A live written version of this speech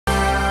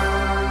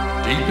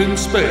deep in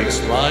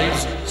space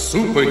lies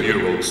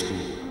Superhero School.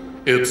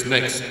 Its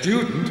next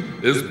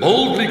student is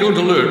boldly going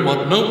to learn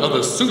what no other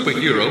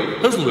superhero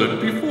has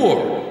learned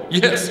before.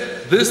 Yes,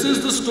 this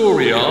is the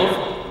story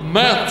of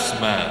Maths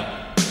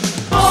Man.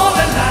 More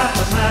than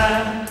half a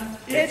man,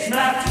 it's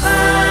Maths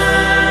Man.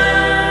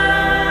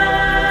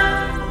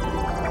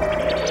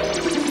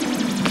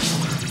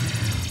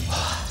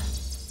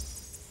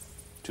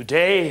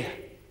 Today,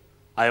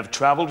 I have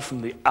traveled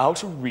from the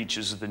outer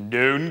reaches of the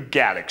known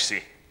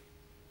galaxy.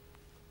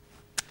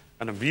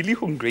 And I'm really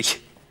hungry.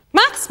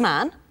 Maths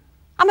Man,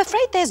 I'm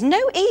afraid there's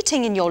no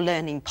eating in your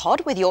learning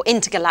pod with your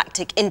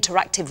intergalactic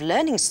interactive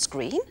learning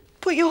screen.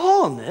 But Your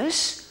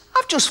Holiness,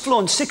 I've just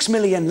flown 6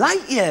 million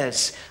light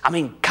years. I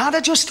mean, can't I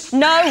just...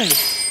 No!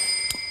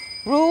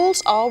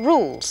 Rules are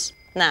rules.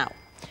 Now,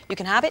 you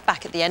can have it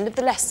back at the end of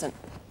the lesson,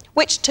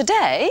 which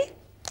today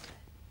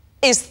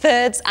is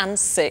thirds and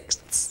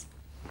sixths.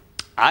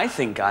 I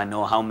think I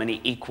know how many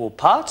equal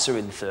parts are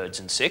in thirds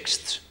and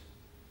sixths.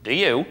 Do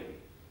you?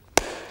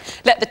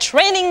 Let the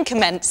training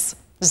commence.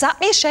 Zap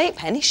me a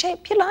shape, any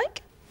shape you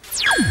like.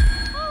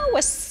 Oh,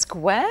 a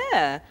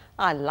square.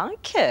 I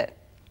like it.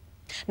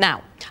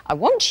 Now, I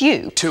want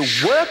you to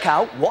work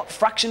out what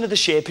fraction of the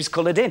shape is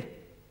coloured in.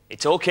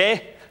 It's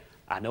okay.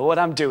 I know what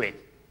I'm doing.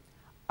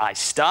 I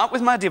start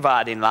with my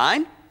dividing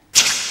line.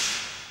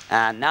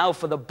 And now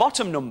for the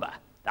bottom number.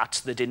 That's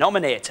the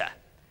denominator.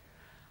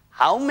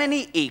 How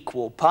many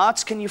equal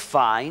parts can you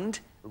find?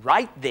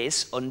 Write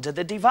this under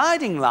the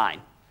dividing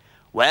line.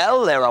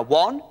 Well, there are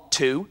 1,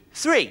 2,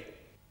 3.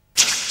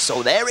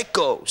 So there it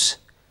goes.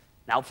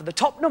 Now for the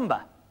top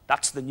number,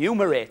 that's the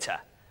numerator.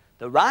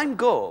 The rhyme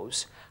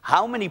goes,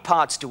 how many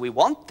parts do we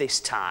want this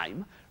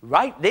time?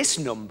 Write this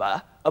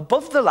number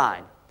above the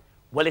line.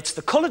 Well, it's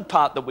the coloured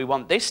part that we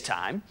want this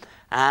time,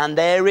 and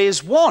there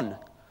is 1.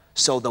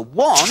 So the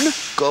 1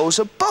 goes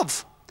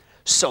above.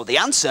 So the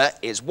answer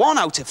is 1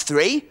 out of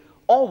 3,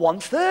 or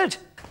 1/3.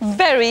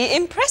 Very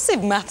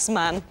impressive, Maths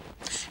Man.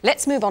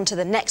 Let's move on to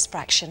the next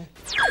fraction.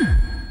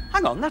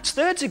 Hang on, that's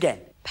thirds again.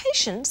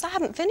 Patience, I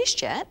haven't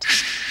finished yet.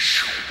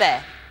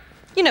 There.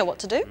 You know what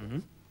to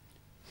do.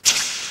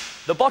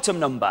 The bottom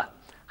number.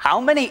 How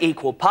many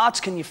equal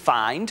parts can you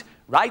find?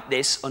 Write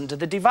this under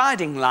the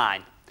dividing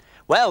line.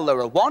 Well, there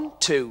are 1,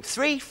 2,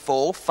 3,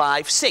 4,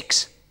 5,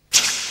 6.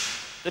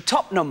 The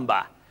top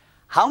number.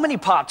 How many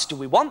parts do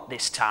we want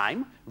this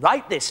time?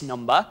 Write this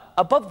number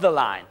above the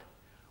line.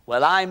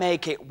 Well, I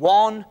make it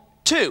 1,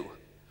 2.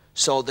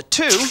 So the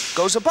 2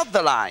 goes above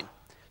the line.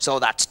 So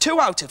that's 2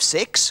 out of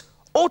 6,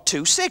 or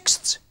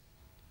 2/6.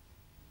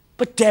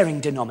 But daring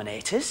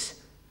denominators,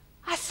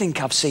 I think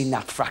I've seen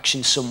that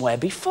fraction somewhere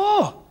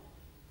before.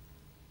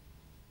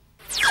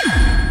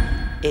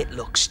 It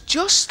looks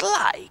just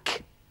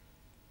like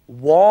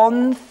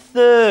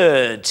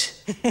 1/3.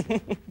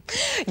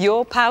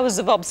 Your powers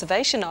of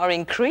observation are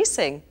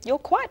increasing. You're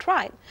quite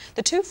right.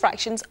 The two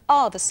fractions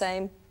are the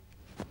same.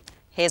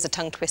 Here's a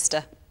tongue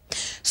twister.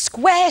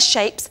 Square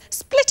shapes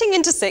splitting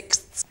into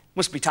sixths.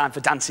 Must be time for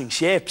dancing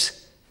shapes.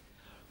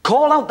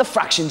 Call out the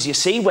fractions you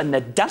see when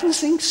the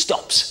dancing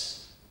stops.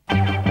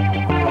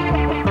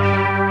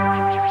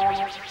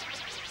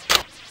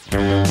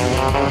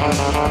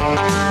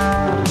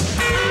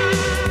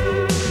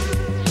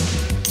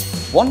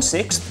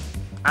 1/6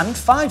 and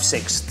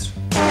 5/6.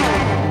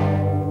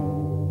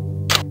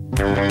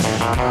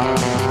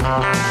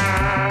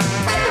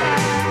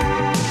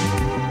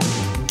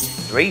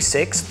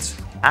 3/6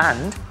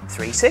 and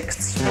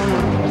 3/6.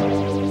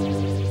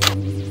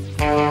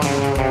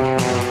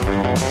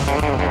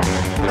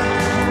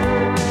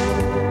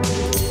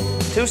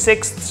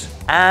 2/6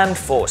 and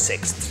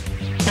 4/6.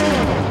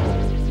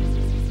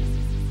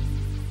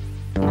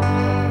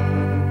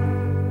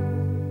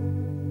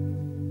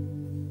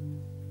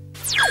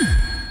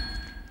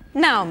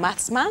 Now,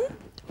 Maths Man,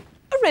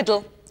 a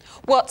riddle.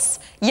 What's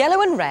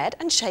yellow and red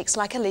and shakes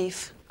like a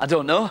leaf? I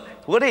don't know.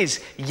 What is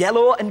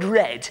yellow and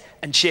red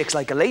and shakes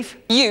like a leaf?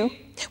 You,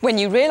 when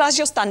you realise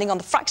you're standing on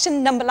the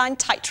fraction number line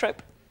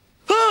tightrope.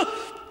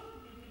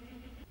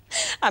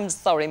 I'm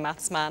sorry,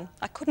 Maths Man.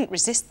 I couldn't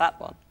resist that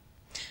one.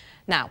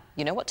 Now,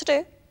 you know what to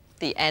do.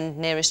 The end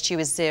nearest you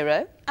is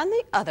 0 and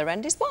the other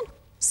end is 1.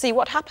 See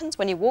what happens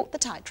when you walk the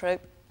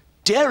tightrope.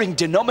 Daring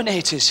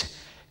denominators.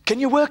 Can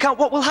you work out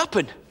what will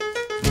happen?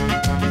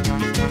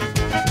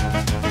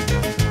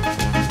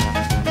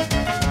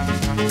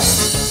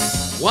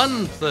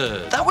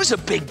 One-third. That was a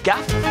big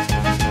gap.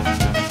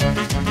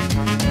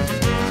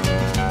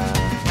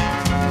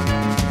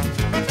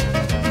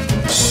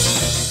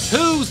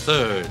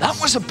 Two-thirds. That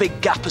was a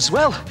big gap as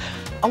well.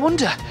 I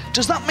wonder,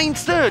 does that mean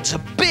thirds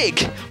are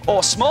big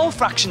or small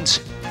fractions?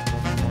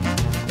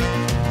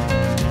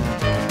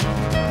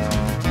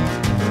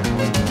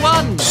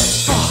 One.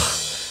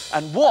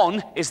 And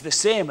 1 is the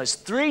same as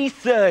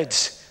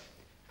 3/3.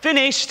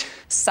 Finished.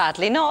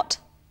 Sadly not.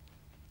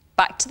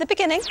 Back to the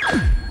beginning.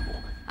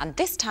 And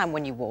this time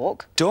when you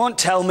walk... Don't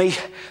tell me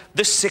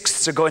the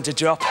sixths are going to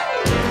drop.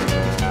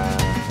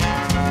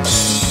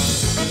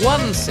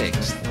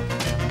 1/6.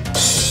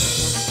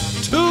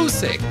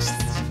 2/6.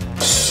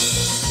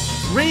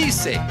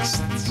 3/6,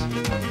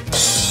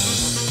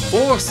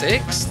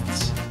 4/6,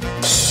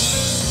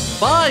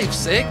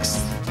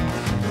 5/6,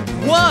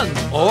 1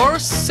 or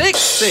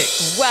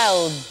 6/6.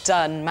 Well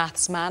done,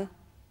 maths man.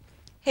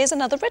 Here's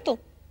another riddle.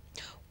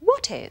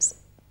 What is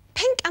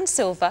pink and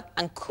silver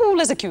and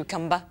cool as a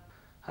cucumber?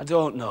 I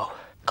don't know.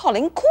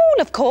 Colin Cool,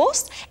 of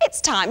course.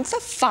 It's time for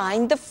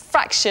Find the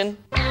Fraction.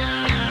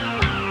 Find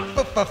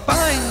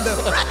the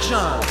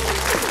fraction.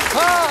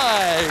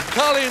 Hi,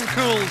 Colin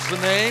Cool's the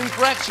name,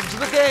 fraction to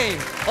the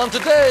game. On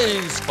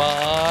today's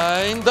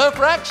Find the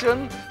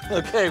Fraction.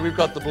 Okay, we've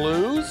got the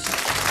blues,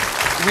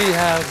 we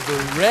have the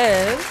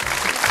red,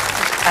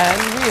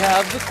 and we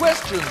have the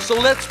question. So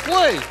let's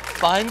play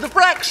Find the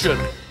Fraction.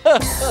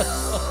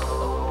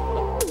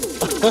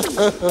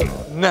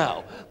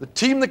 Now, the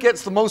team that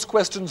gets the most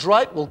questions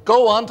right will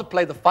go on to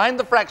play the Find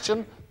the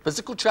Fraction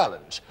physical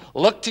challenge.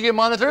 Look to your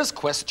monitors.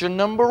 Question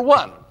number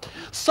 1.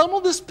 Some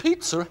of this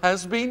pizza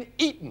has been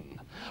eaten.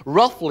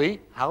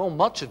 Roughly, how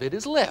much of it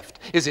is left?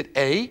 Is it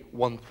A,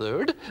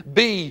 1/3,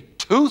 B,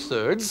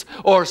 2/3,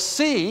 or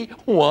C,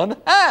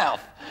 1/2?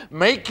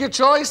 Make your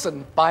choice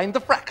and find the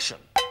fraction.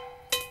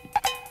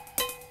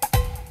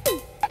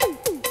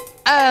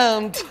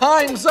 And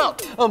time's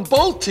up, and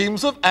both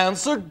teams have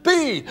answered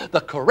B.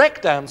 The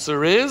correct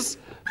answer is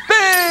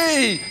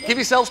B! Give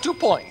yourselves 2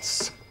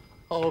 points.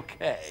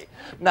 Okay,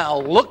 now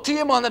look to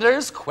your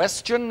monitors.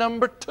 Question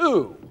number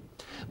 2.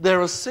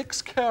 There are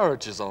 6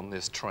 carriages on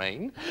this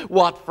train.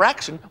 What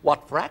fraction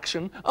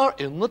are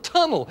in the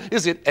tunnel?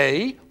 Is it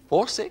A,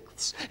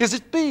 4/6? Is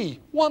it B,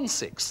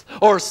 1/6?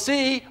 Or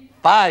C,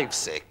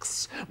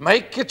 5/6?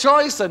 Make your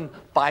choice and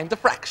find the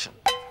fraction.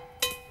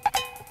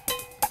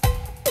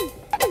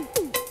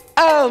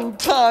 And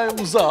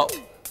time's up.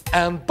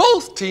 And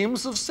both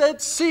teams have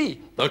said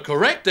C. The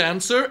correct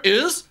answer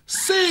is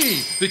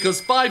C, because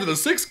 5 of the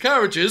 6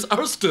 carriages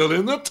are still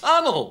in the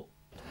tunnel.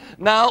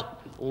 Now,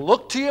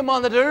 look to your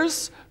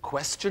monitors.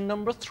 Question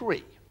number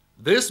 3.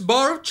 This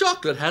bar of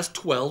chocolate has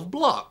 12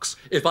 blocks.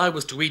 If I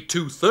was to eat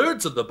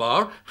 2/3 of the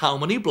bar, how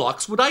many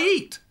blocks would I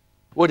eat?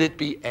 Would it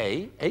be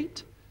A,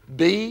 8,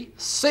 B,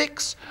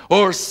 6,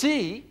 or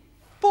C,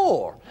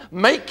 4?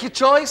 Make your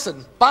choice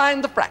and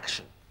find the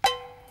fraction.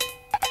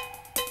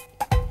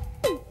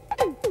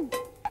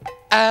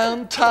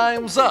 And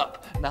time's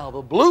up. Now,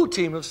 the blue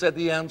team have said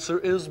the answer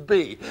is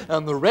B,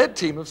 and the red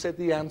team have said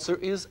the answer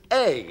is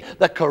A.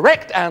 The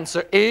correct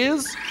answer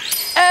is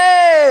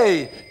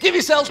A! Give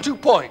yourselves 2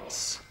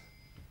 points.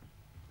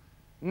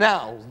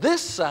 Now,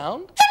 this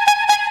sound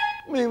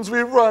means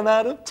we've run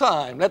out of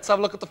time. Let's have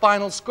a look at the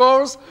final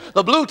scores.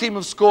 The blue team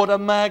have scored a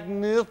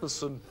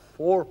magnificent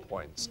 4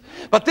 points.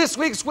 But this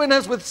week's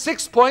winners with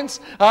 6 points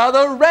are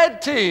the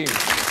red team.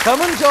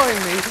 Come and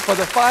join me for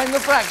the Find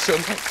the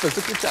Fraction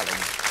physical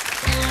challenge.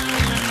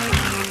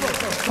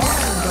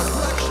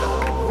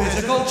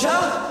 Physical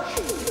challenge.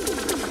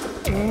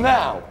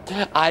 Now,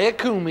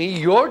 Ayakumi,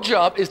 your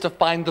job is to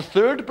find the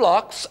 3rd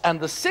blocks and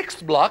the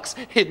 6th blocks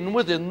hidden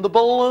within the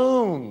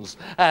balloons.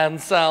 And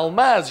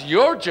Salmaz,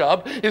 your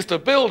job is to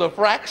build a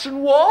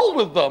fraction wall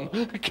with them.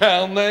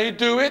 Can they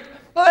do it?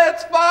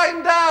 Let's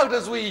find out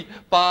as we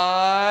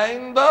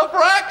find the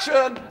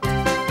fraction.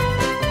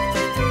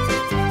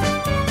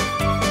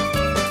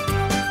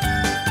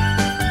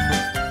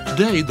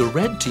 Today, the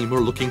red team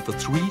are looking for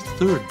 3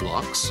 3rd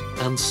blocks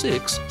and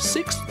 6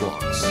 6th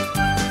blocks.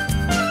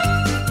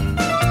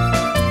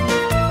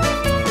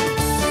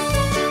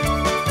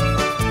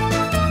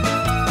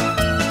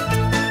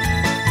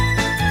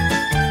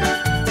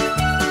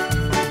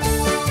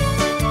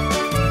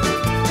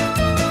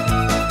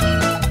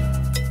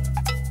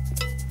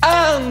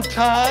 And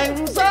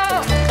time's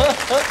up!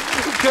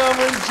 Come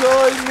and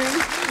join me.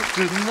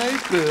 Didn't they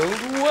build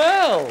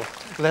well?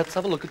 Let's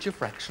have a look at your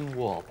fraction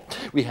wall.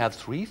 We have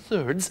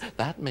 3/3,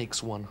 that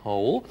makes 1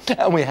 whole,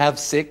 and we have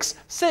 6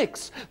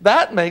 6.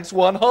 That makes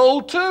 1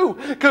 whole too.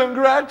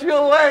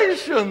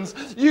 Congratulations!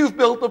 You've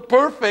built the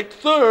perfect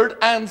 3rd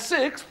and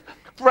 6th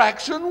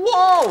fraction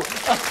wall.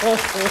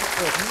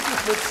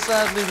 But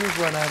sadly, we've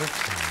run out of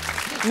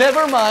time.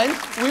 Never mind,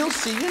 we'll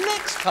see you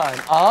next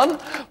time on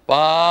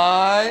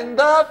Find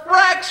the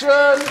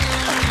Fraction.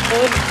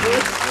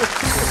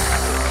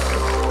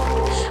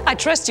 I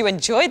trust you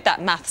enjoyed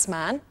that, maths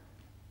man.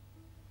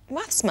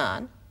 Maths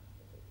man,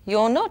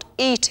 you're not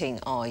eating,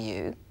 are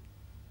you?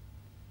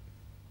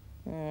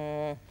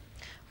 I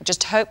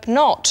just hope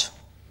not.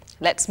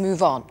 Let's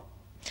move on.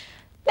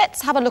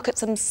 Let's have a look at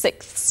some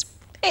 6ths.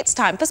 It's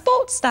time for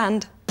Sports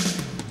Stand.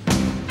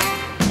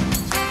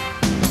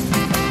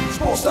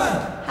 Sports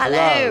Stand.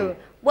 Hello.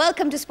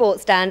 Welcome to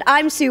Sports Stand.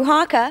 I'm Sue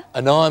Harker.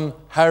 And I'm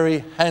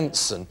Harry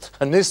Hansen.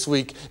 And this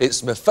week,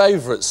 it's my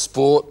favourite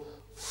sport,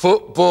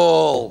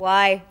 football.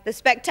 Why, the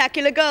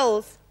spectacular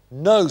goals.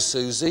 No,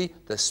 Susie,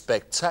 the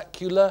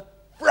spectacular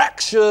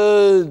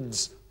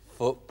fractions.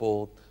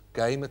 Football,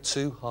 game of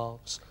 2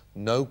 halves,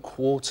 no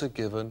quarter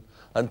given.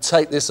 And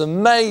take this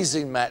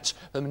amazing match,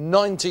 the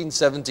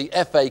 1970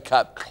 FA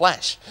Cup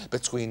clash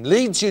between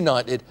Leeds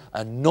United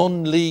and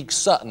non-league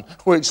Sutton,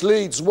 which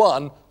Leeds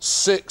won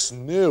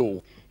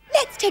 6-0.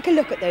 Let's take a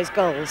look at those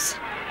goals.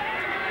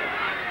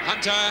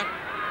 Hunter.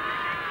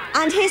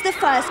 And here's the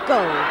first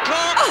goal.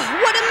 Clock. Oh,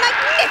 what a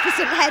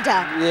magnificent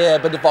header! Yeah,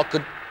 but if I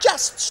could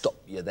just stop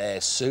you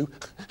there, Sue,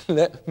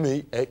 let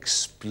me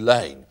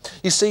explain.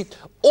 You see,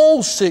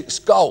 all 6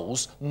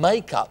 goals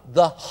make up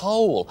the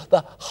whole.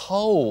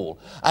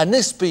 And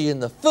this being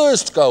the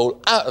first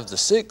goal out of the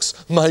 6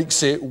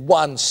 makes it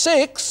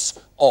 1/6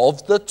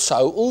 of the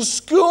total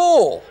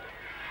score.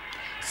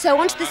 So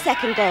on to the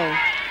second goal.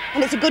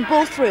 And it's a good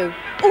ball through.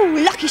 Oh,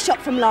 lucky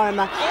shot from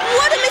Lorimer.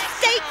 What a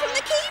mistake from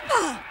the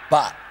keeper!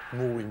 But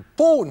more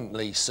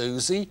importantly,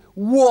 Susie,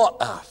 what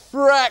a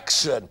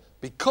fraction!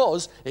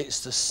 Because it's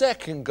the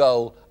second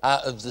goal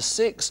out of the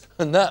 6,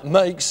 and that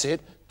makes it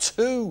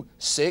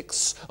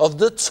 2/6 of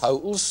the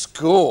total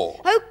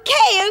score.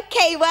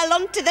 OK, well,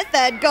 on to the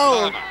third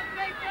goal.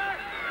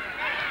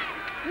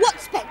 What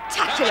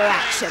spectacular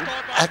action!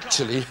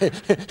 Actually,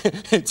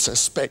 it's a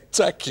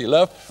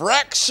spectacular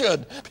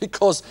fraction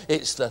because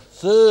it's the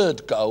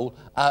third goal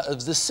out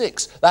of the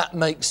 6. That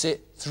makes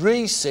it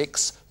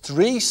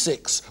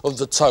 3/6 of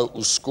the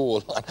total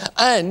scoreline.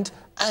 And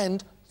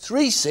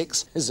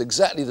 3/6 is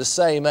exactly the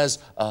same as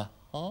a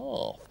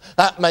half.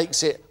 That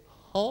makes it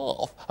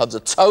half of the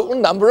total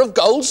number of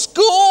goals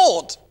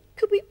scored.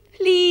 Could we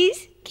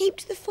please keep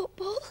to the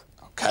football?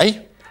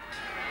 OK.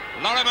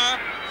 Lorimer.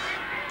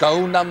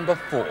 Goal number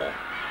 4.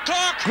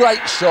 Clock.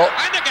 Great shot.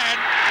 And again.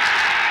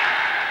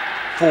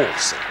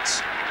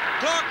 4/6.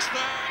 Clock's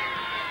there.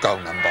 Goal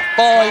number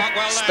 5. Well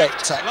left.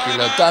 Spectacular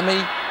Lorimer.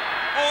 dummy.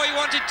 Oh, he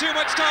wanted too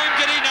much time,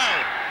 did he?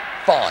 No.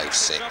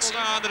 5/6. Double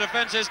down, the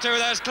defence is too.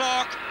 There's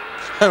Clock.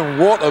 And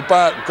what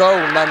about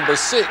goal number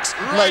 6?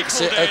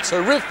 Makes it a Rifled in.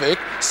 terrific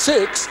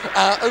 6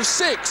 out of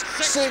 6.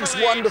 6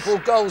 for wonderful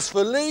goals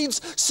for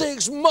Leeds,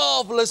 6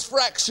 marvellous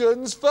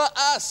fractions for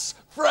us.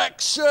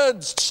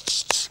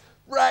 Fractions.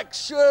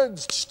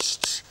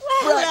 Fractions.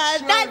 Well,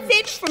 that's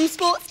it from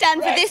Sports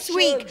Stand for this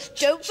week.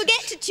 Don't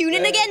forget to tune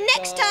in again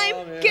next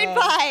time.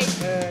 Goodbye.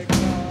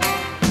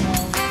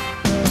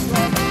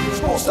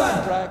 Sports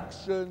Stand.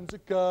 Fractions are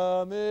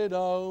coming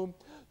home.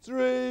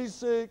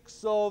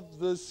 3/6 of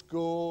the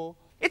score.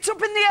 It's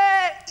up in the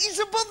air. He's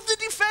above the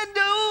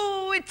defender.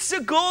 Oh, it's a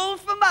goal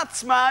for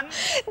Matsman.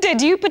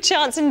 Did you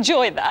perchance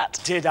enjoy that?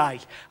 Did I?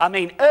 I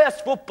mean,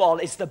 Earth football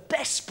is the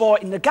best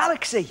sport in the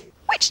galaxy.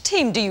 Which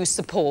team do you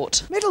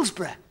support?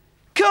 Middlesbrough.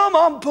 Come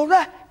on,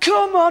 Borough.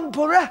 Come on,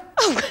 Borough.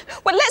 Oh,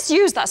 well, let's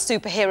use that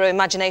superhero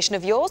imagination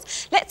of yours.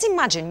 Let's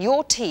imagine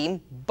your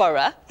team,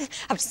 Borough,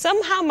 have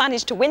somehow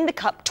managed to win the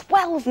cup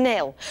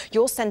 12-0.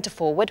 Your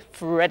centre-forward,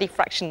 Freddie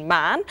Fraction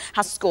Man,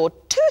 has scored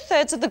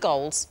 2/3 of the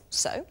goals.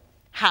 So,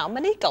 how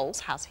many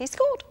goals has he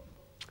scored?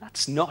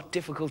 That's not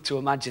difficult to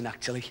imagine,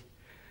 actually.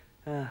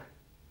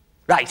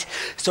 Right,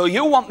 so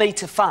you want me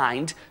to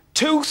find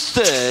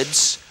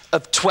 2/3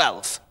 of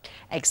 12.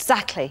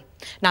 Exactly.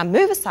 Now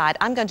move aside,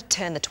 I'm going to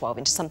turn the 12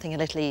 into something a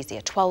little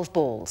easier, 12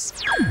 balls.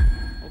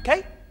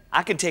 OK,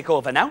 I can take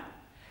over now.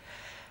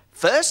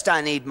 First, I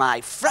need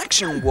my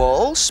fraction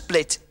wall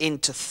split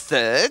into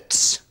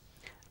thirds.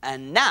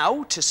 And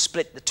now to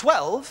split the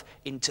 12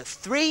 into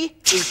 3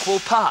 equal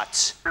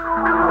parts.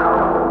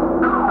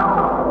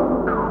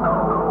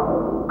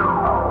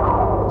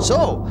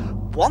 So,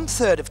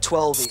 1/3 of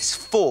 12 is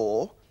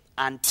 4,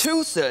 and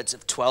 2/3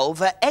 of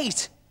 12 are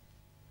 8.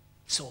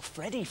 So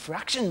Freddie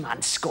Fraction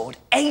Man scored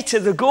 8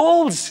 of the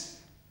goals.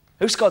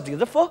 Who scored the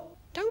other 4?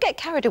 Don't get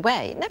carried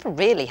away, it never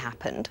really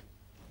happened.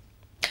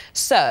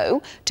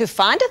 So, to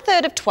find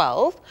 1/3 of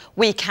 12,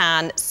 we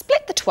can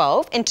split the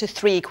 12 into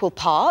 3 equal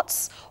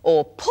parts,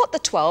 or put the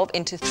 12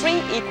 into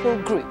 3 equal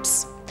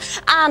groups.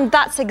 And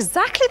that's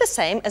exactly the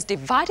same as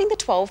dividing the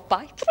 12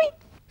 by 3.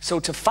 So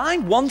to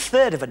find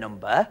 1/3 of a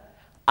number,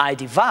 I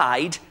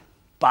divide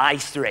by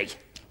 3.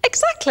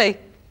 Exactly.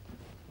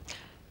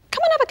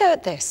 Come and have a go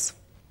at this.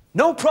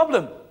 No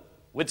problem,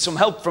 with some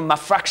help from my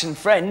fraction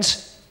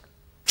friends.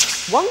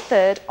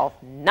 1/3 of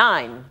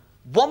 9.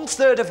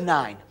 1/3 of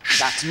 9.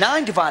 That's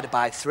 9 divided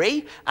by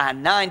 3,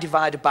 and 9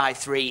 divided by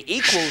 3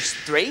 equals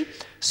 3.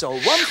 So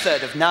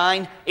 1/3 of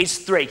 9 is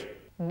 3.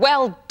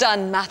 Well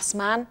done, maths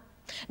man.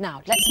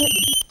 Now, let's move...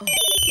 Oh,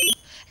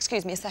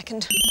 excuse me a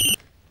second.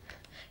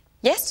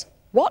 Yes?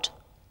 What?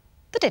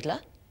 The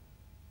diddler?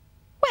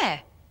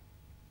 Where?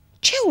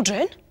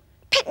 Children?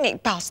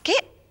 Picnic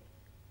basket?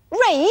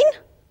 Rain?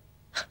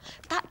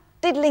 That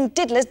diddling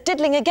diddler's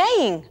diddling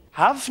again.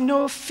 Have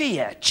no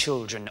fear,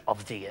 children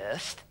of the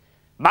earth.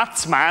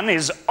 Matsman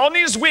is on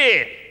his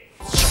way.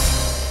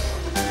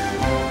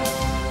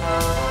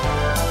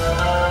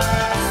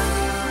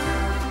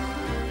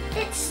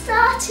 It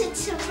started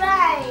to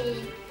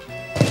rain.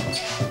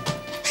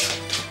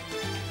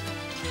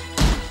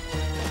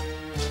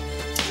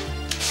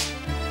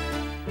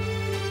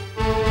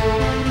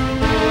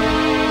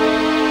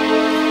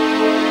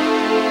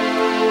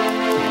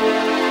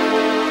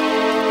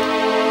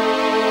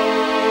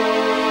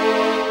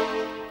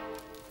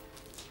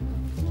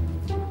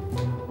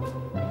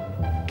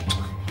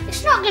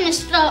 It's not going to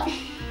stop.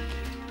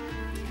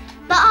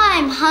 But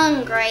I'm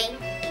hungry.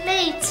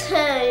 Me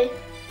too.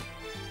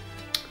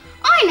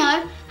 I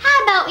know. How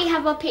How about we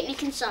have our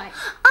picnic inside?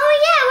 Oh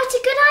yeah, what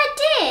a good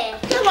idea.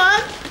 Come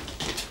on.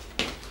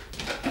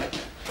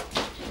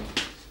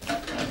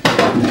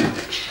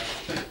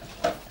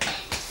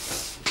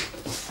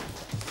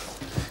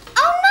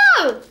 Oh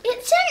no,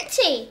 it's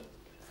empty.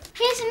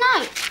 Here's a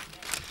note.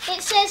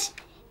 It says,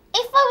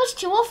 if I was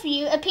to offer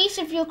you a piece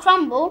of your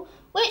crumble,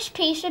 which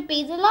piece would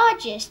be the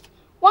largest?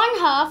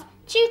 1/2,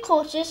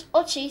 2/4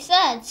 or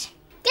 2/3?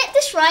 Get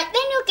this right,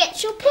 then you'll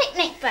get your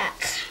picnic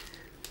back.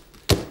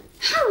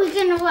 How are we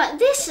going to work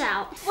this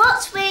out?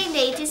 What we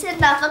need is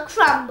another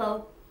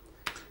crumble.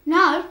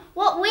 No,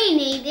 what we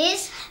need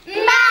is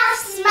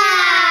Matchmatch.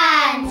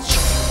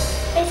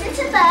 Is it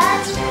a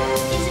bird?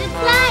 Is it a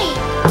plane?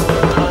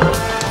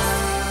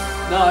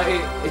 No,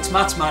 it's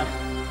Matt's man.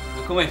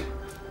 Come in.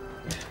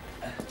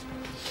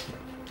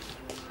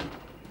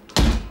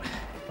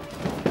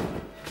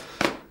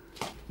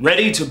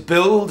 Ready to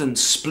build and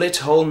split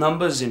whole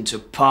numbers into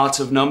parts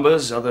of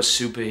numbers other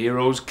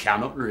superheroes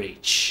cannot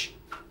reach.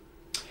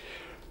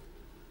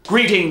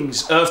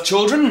 Greetings, Earth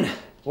children.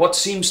 What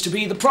seems to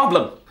be the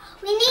problem?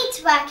 We need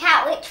to work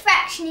out which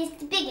fraction is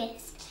the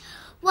biggest.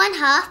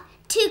 1/2,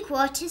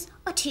 2/4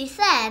 or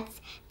 2/3.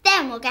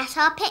 Then we'll get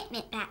our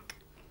picnic back.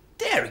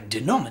 Daring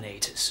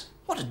denominators.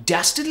 What a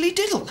dastardly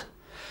diddle.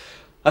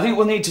 I think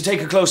we'll need to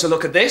take a closer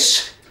look at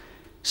this.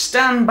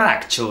 Stand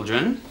back,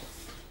 children.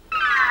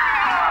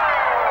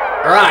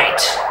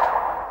 Right.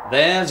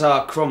 There's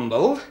our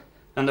crumble.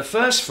 And the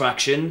first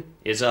fraction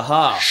is a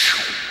half.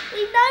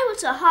 We know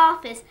what a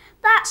half is.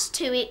 That's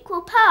 2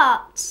 equal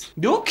parts.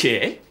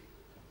 Okay.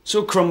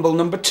 So crumble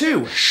number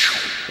 2.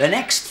 The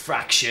next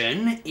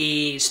fraction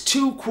is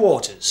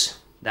 2/4.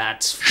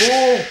 That's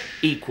 4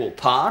 equal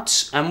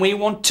parts, and we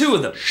want 2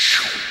 of them.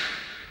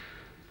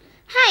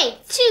 Hey,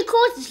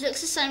 2/4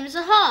 looks the same as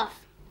a half.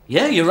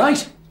 Yeah, you're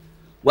right.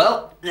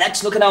 Well,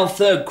 let's look at our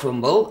third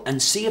crumble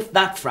and see if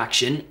that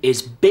fraction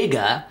is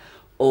bigger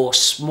or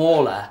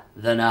smaller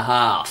than a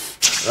half.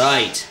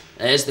 Right,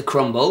 there's the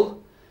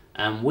crumble,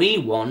 and we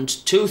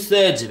want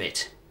 2/3 of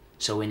it.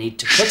 So we need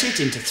to cut it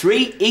into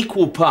 3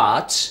 equal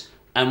parts,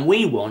 and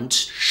we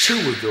want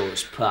 2 of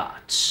those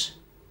parts.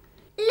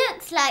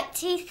 Looks like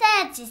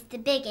 2/3 is the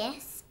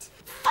biggest.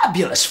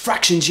 Fabulous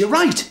fractions, you're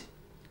right.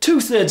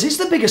 2/3 is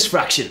the biggest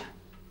fraction.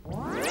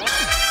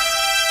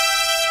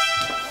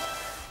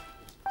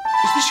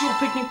 Is this your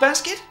picnic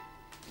basket?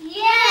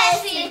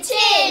 Yes, it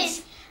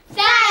is.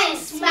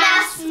 Thanks,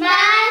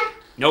 Matchman.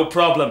 No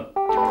problem.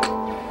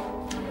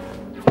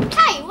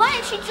 Hey, why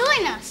don't you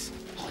join us?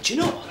 Oh, do you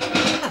know,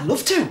 I'd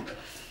love to.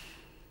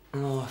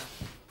 Oh,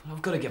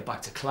 I've got to get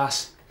back to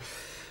class.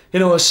 You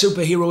know, a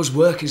superhero's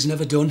work is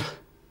never done.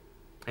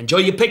 Enjoy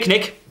your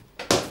picnic.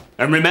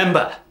 And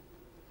remember,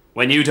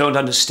 when you don't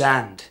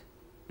understand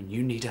and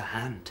you need a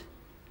hand,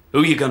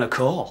 who you gonna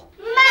call?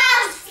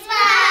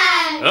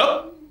 Matchman!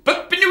 Oh,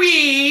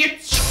 Pipinui!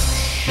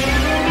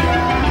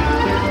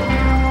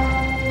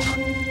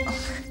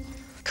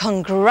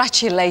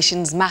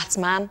 Congratulations, Maths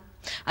Man.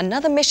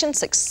 Another mission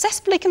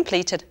successfully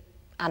completed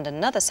and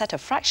another set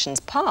of fractions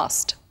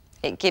passed.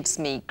 It gives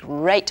me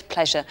great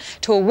pleasure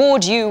to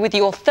award you with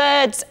your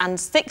 3rd and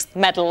 6th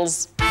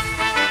medals.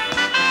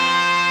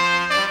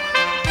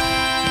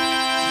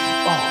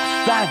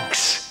 Oh,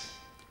 thanks.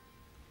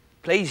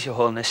 Please, Your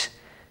Holiness,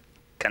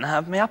 can I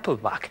have my apple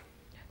back?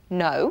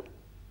 No,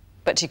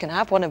 but you can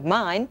have one of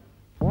mine.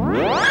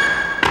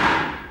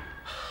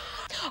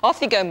 Off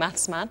you go,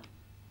 Maths Man.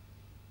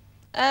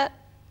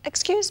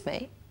 Excuse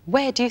me,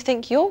 where do you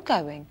think you're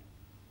going?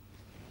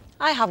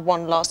 I have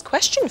one last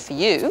question for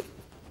you.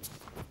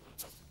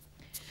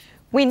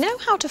 We know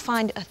how to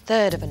find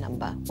 1/3 of a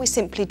number. We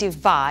simply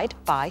divide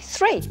by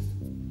 3.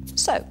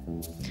 So,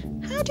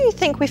 how do you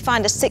think we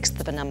find 1/6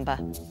 of a number?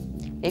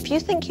 If you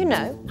think you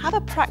know, have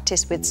a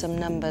practice with some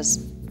numbers.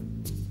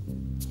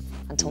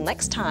 Until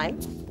next time,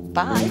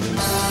 bye.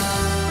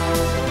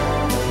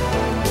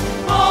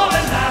 More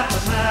than half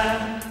a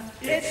man,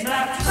 it's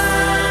not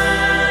time.